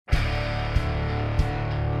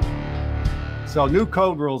So new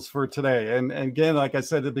code rules for today. And again, like I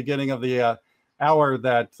said at the beginning of the hour,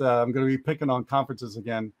 that I'm going to be picking on conferences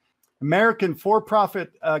again. American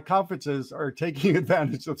for-profit conferences are taking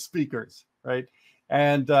advantage of speakers, right?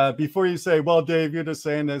 And before you say, well, Dave, you're just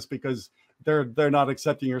saying this because they're not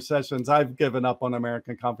accepting your sessions, I've given up on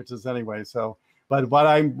American conferences anyway. So, but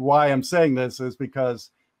why I'm saying this is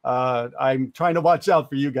because I'm trying to watch out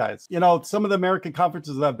for you guys. You know, some of the American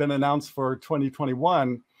conferences that have been announced for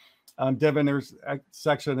 2021, Dev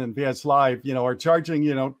Intersection and VS Live, you know, are charging,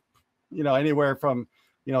 you know, anywhere from,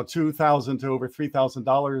 you know, $2,000 to over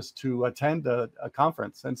 $3,000 to attend a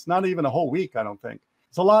conference. And it's not even a whole week, I don't think.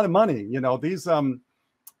 It's a lot of money. You know, these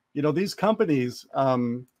companies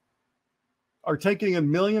are taking in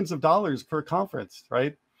millions of dollars per conference,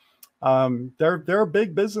 right? They're a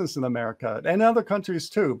big business in America and other countries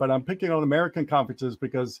too, but I'm picking on American conferences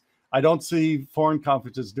because I don't see foreign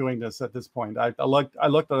conferences doing this at this point. I looked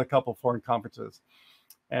at a couple foreign conferences.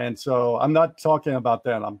 And so I'm not talking about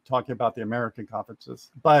them. I'm talking about the American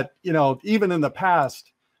conferences. But, you know, even in the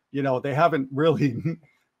past, you know, they haven't really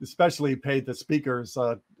especially paid the speakers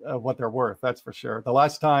what they're worth. That's for sure. The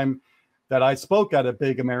last time that I spoke at a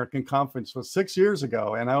big American conference was 6 years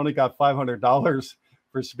ago, and I only got $500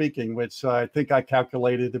 for speaking, which I think I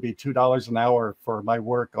calculated to be $2 an hour for my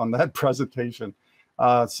work on that presentation.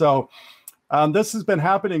 So this has been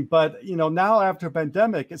happening, but, you know, now after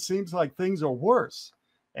pandemic, it seems like things are worse.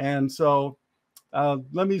 And so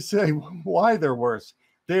let me say why they're worse.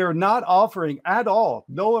 They are not offering at all,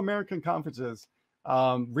 no American conferences,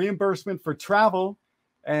 reimbursement for travel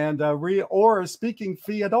and or a speaking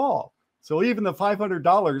fee at all. So even the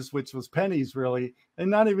 $500, which was pennies really, they're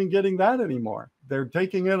not even getting that anymore. They're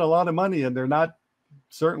taking in a lot of money and they're not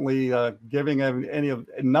certainly giving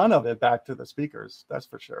none of it back to the speakers. That's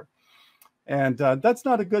for sure. And that's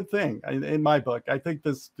not a good thing in my book. I think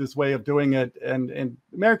this way of doing it, and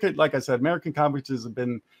America, like I said, American conferences have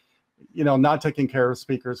been, you know, not taking care of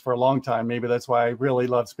speakers for a long time. Maybe that's why I really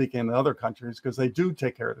love speaking in other countries, because they do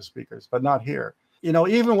take care of the speakers, but not here. You know,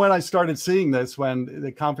 even when I started seeing this, when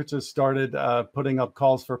the conferences started putting up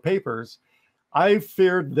calls for papers, I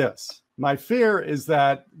feared this. My fear is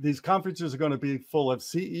that these conferences are going to be full of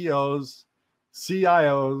CEOs,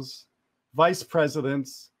 CIOs, vice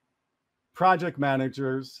presidents, project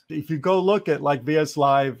managers. If you go look at like VS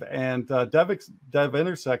Live and Dev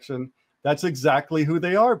Intersection, that's exactly who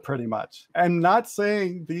they are pretty much. I'm not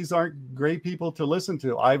saying these aren't great people to listen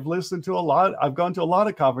to. I've listened to a lot. I've gone to a lot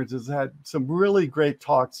of conferences, had some really great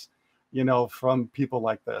talks, you know, from people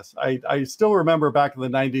like this. I still remember back in the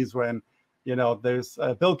 90s when, you know, there's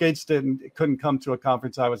Bill Gates couldn't come to a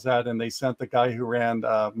conference I was at, and they sent the guy who ran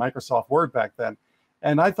Microsoft Word back then.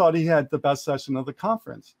 And I thought he had the best session of the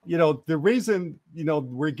conference. You know, the reason, you know,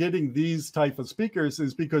 we're getting these type of speakers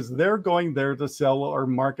is because they're going there to sell or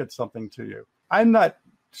market something to you. I'm not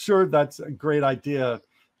sure that's a great idea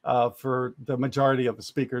for the majority of the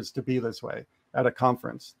speakers to be this way at a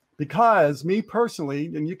conference. Because me personally,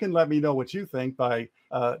 and you can let me know what you think by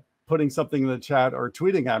putting something in the chat or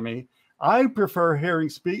tweeting at me, I prefer hearing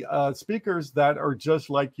speakers that are just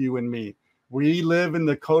like you and me. We live in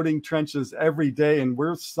the coding trenches every day, and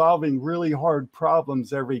we're solving really hard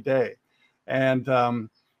problems every day. And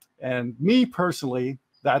me personally,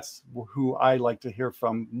 that's who I like to hear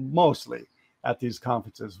from mostly at these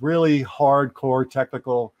conferences. Really hardcore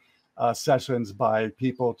technical sessions by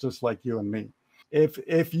people just like you and me.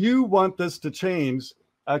 If you want this to change,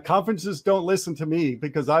 conferences don't listen to me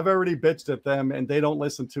because I've already bitched at them, and they don't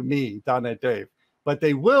listen to me, dotNetDave. But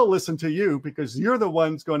they will listen to you because you're the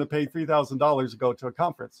ones going to pay $3,000 to go to a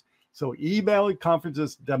conference. So email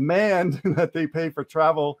conferences, demand that they pay for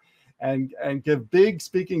travel and give big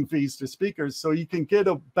speaking fees to speakers so you can get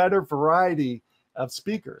a better variety of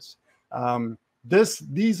speakers.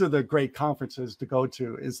 These are the great conferences to go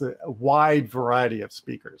to, is a wide variety of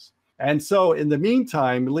speakers. And so in the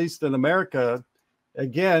meantime, at least in America,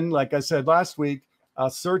 again, like I said last week,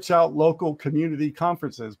 search out local community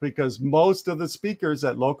conferences, because most of the speakers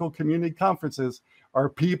at local community conferences are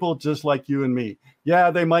people just like you and me. Yeah,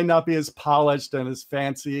 they might not be as polished and as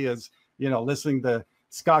fancy as, you know, listening to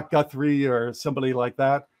Scott Guthrie or somebody like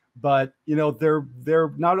that, but, you know,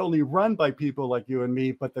 they're not only run by people like you and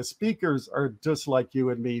me, but the speakers are just like you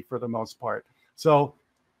and me for the most part. So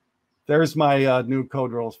there's my new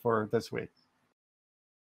code rules for this week.